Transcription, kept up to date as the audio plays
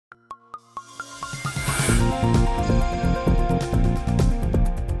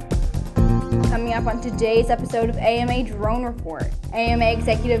up on today's episode of AMA Drone Report. AMA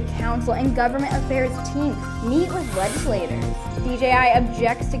Executive Council and Government Affairs team meet with legislators. DJI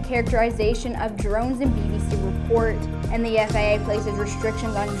objects to characterization of drones in BBC report, and the FAA places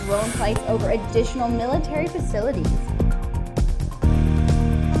restrictions on drone flights over additional military facilities.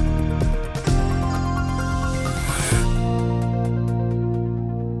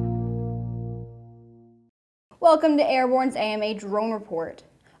 Welcome to Airborne's AMA Drone Report,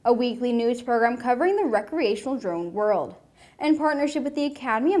 a weekly news program covering the recreational drone world, in partnership with the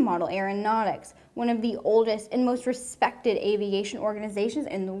Academy of Model Aeronautics, one of the oldest and most respected aviation organizations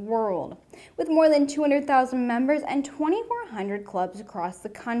in the world, with more than 200,000 members and 2,400 clubs across the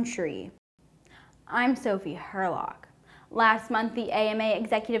country. I'm Sophie Herlock. Last month, the AMA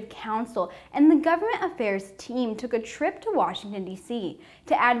Executive Council and the Government Affairs team took a trip to Washington, D.C.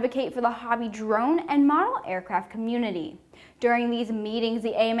 to advocate for the hobby drone and model aircraft community. During these meetings,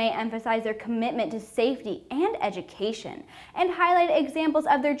 the AMA emphasized their commitment to safety and education and highlighted examples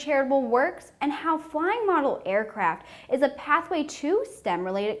of their charitable works and how flying model aircraft is a pathway to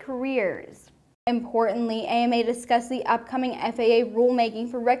STEM-related careers. Importantly, AMA discussed the upcoming FAA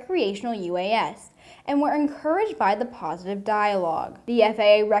rulemaking for recreational UAS, and were encouraged by the positive dialogue. The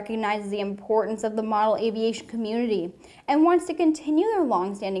FAA recognizes the importance of the model aviation community and wants to continue their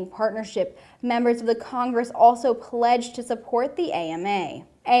long-standing partnership. Members of the Congress also pledged to support the AMA.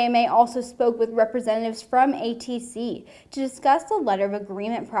 AMA also spoke with representatives from ATC to discuss the letter of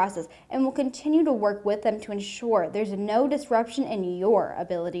agreement process and will continue to work with them to ensure there's no disruption in your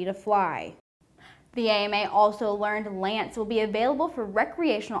ability to fly. The AMA also learned Lance will be available for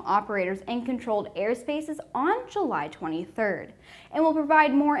recreational operators in controlled airspaces on July 23rd, and will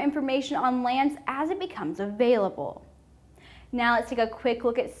provide more information on Lance as it becomes available. Now let's take a quick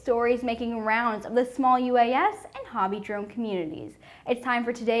look at stories making rounds of the small UAS and hobby drone communities. It's time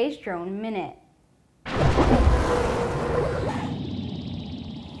for today's Drone Minute.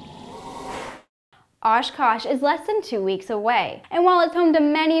 Oshkosh is less than 2 weeks away, and while it's home to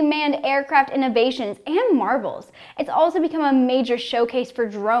many manned aircraft innovations and marvels, it's also become a major showcase for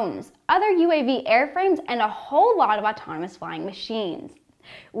drones, other UAV airframes, and a whole lot of autonomous flying machines.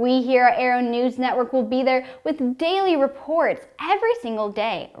 We here at Aero-News Network will be there with daily reports every single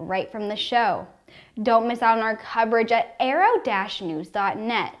day, right from the show. Don't miss out on our coverage at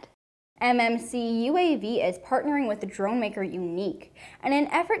aero-news.net. MMC UAV is partnering with the drone maker Yuneec in an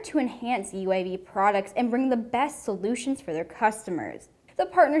effort to enhance UAV products and bring the best solutions for their customers. The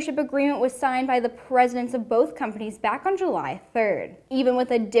partnership agreement was signed by the presidents of both companies back on July 3rd. Even with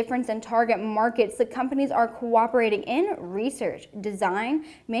a difference in target markets, the companies are cooperating in research, design,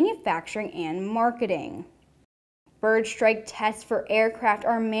 manufacturing, and marketing. Bird strike tests for aircraft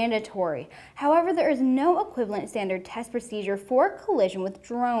are mandatory. However, there is no equivalent standard test procedure for collision with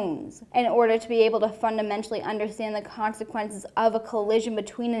drones. In order to be able to fundamentally understand the consequences of a collision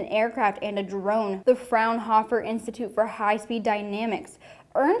between an aircraft and a drone, the Fraunhofer Institute for High-Speed Dynamics,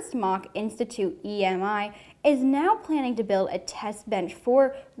 Ernst Mach Institute EMI, is now planning to build a test bench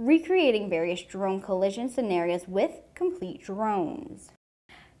for recreating various drone collision scenarios with complete drones.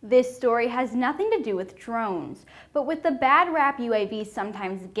 This story has nothing to do with drones, but with the bad rap UAVs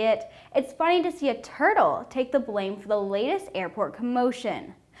sometimes get, it's funny to see a turtle take the blame for the latest airport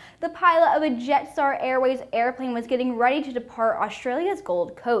commotion. The pilot of a Jetstar Airways airplane was getting ready to depart Australia's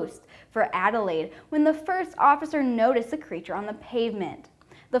Gold Coast for Adelaide when the first officer noticed the creature on the pavement.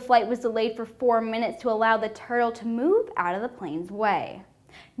 The flight was delayed for 4 minutes to allow the turtle to move out of the plane's way.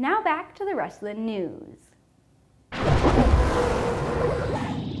 Now back to the rest of the news.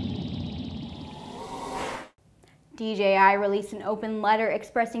 DJI released an open letter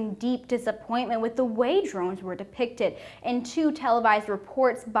expressing deep disappointment with the way drones were depicted in 2 televised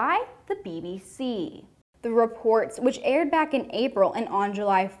reports by the BBC. The reports, which aired back in April and on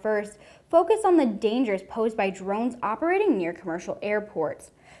July 1st, focus on the dangers posed by drones operating near commercial airports.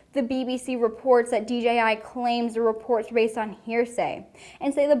 The BBC reports that DJI claims the reports were based on hearsay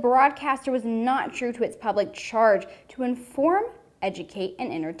and say the broadcaster was not true to its public charge to inform, educate,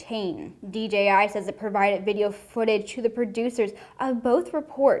 and entertain. DJI says it provided video footage to the producers of both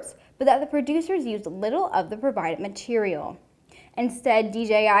reports, but that the producers used little of the provided material. Instead,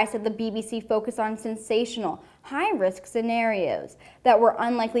 DJI said the BBC focused on sensational, high-risk scenarios that were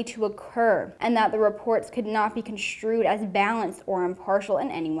unlikely to occur, and that the reports could not be construed as balanced or impartial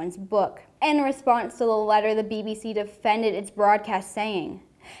in anyone's book. In response to the letter, the BBC defended its broadcast, saying,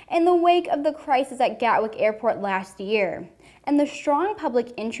 "In the wake of the crisis at Gatwick Airport last year, and the strong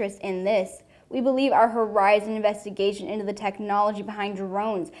public interest in this, we believe our Horizon investigation into the technology behind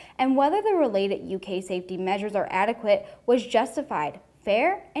drones and whether the related UK safety measures are adequate was justified,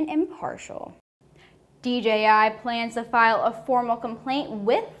 fair, and impartial." DJI plans to file a formal complaint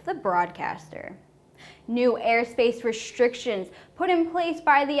with the broadcaster. New airspace restrictions put in place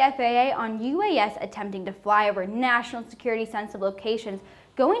by the FAA on UAS attempting to fly over national security sensitive locations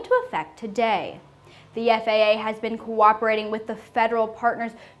go into effect today. The FAA has been cooperating with the federal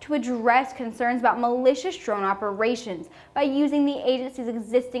partners to address concerns about malicious drone operations by using the agency's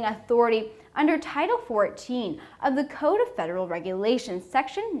existing authority under Title 14 of the Code of Federal Regulations,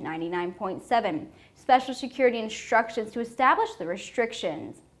 Section 99.7, Special Security Instructions to establish the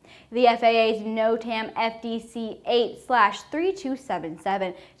restrictions. The FAA's NOTAM FDC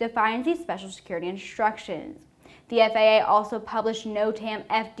 8/3277 defines these special security instructions. The FAA also published NOTAM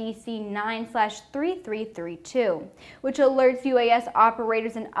FDC 9/3332, which alerts UAS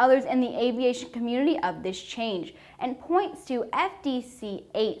operators and others in the aviation community of this change, and points to FDC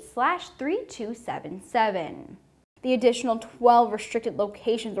 8/3277. The additional 12 restricted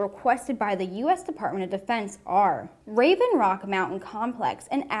locations requested by the U.S. Department of Defense are Raven Rock Mountain Complex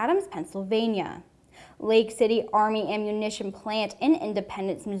in Adams, Pennsylvania, Lake City Army Ammunition Plant in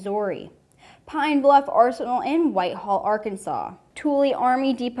Independence, Missouri, Pine Bluff Arsenal in Whitehall, Arkansas, Thule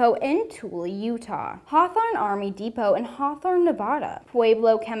Army Depot in Thule, Utah, Hawthorne Army Depot in Hawthorne, Nevada,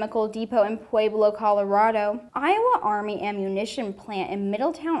 Pueblo Chemical Depot in Pueblo, Colorado, Iowa Army Ammunition Plant in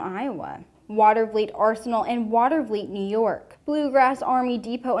Middletown, Iowa, Watervliet Arsenal in Watervliet, New York, Bluegrass Army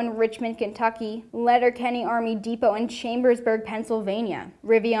Depot in Richmond, Kentucky, Letterkenny Army Depot in Chambersburg, Pennsylvania,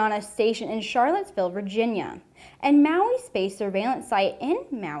 Riviana Station in Charlottesville, Virginia, and Maui Space Surveillance Site in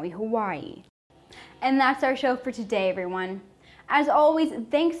Maui, Hawaii. And that's our show for today, everyone. As always,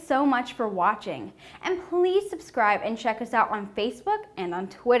 thanks so much for watching, and please subscribe and check us out on Facebook and on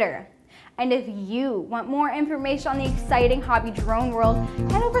Twitter. And if you want more information on the exciting hobby drone world,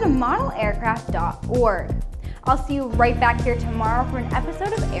 head over to modelaircraft.org. I'll see you right back here tomorrow for an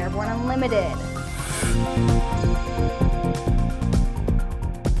episode of Airborne Unlimited.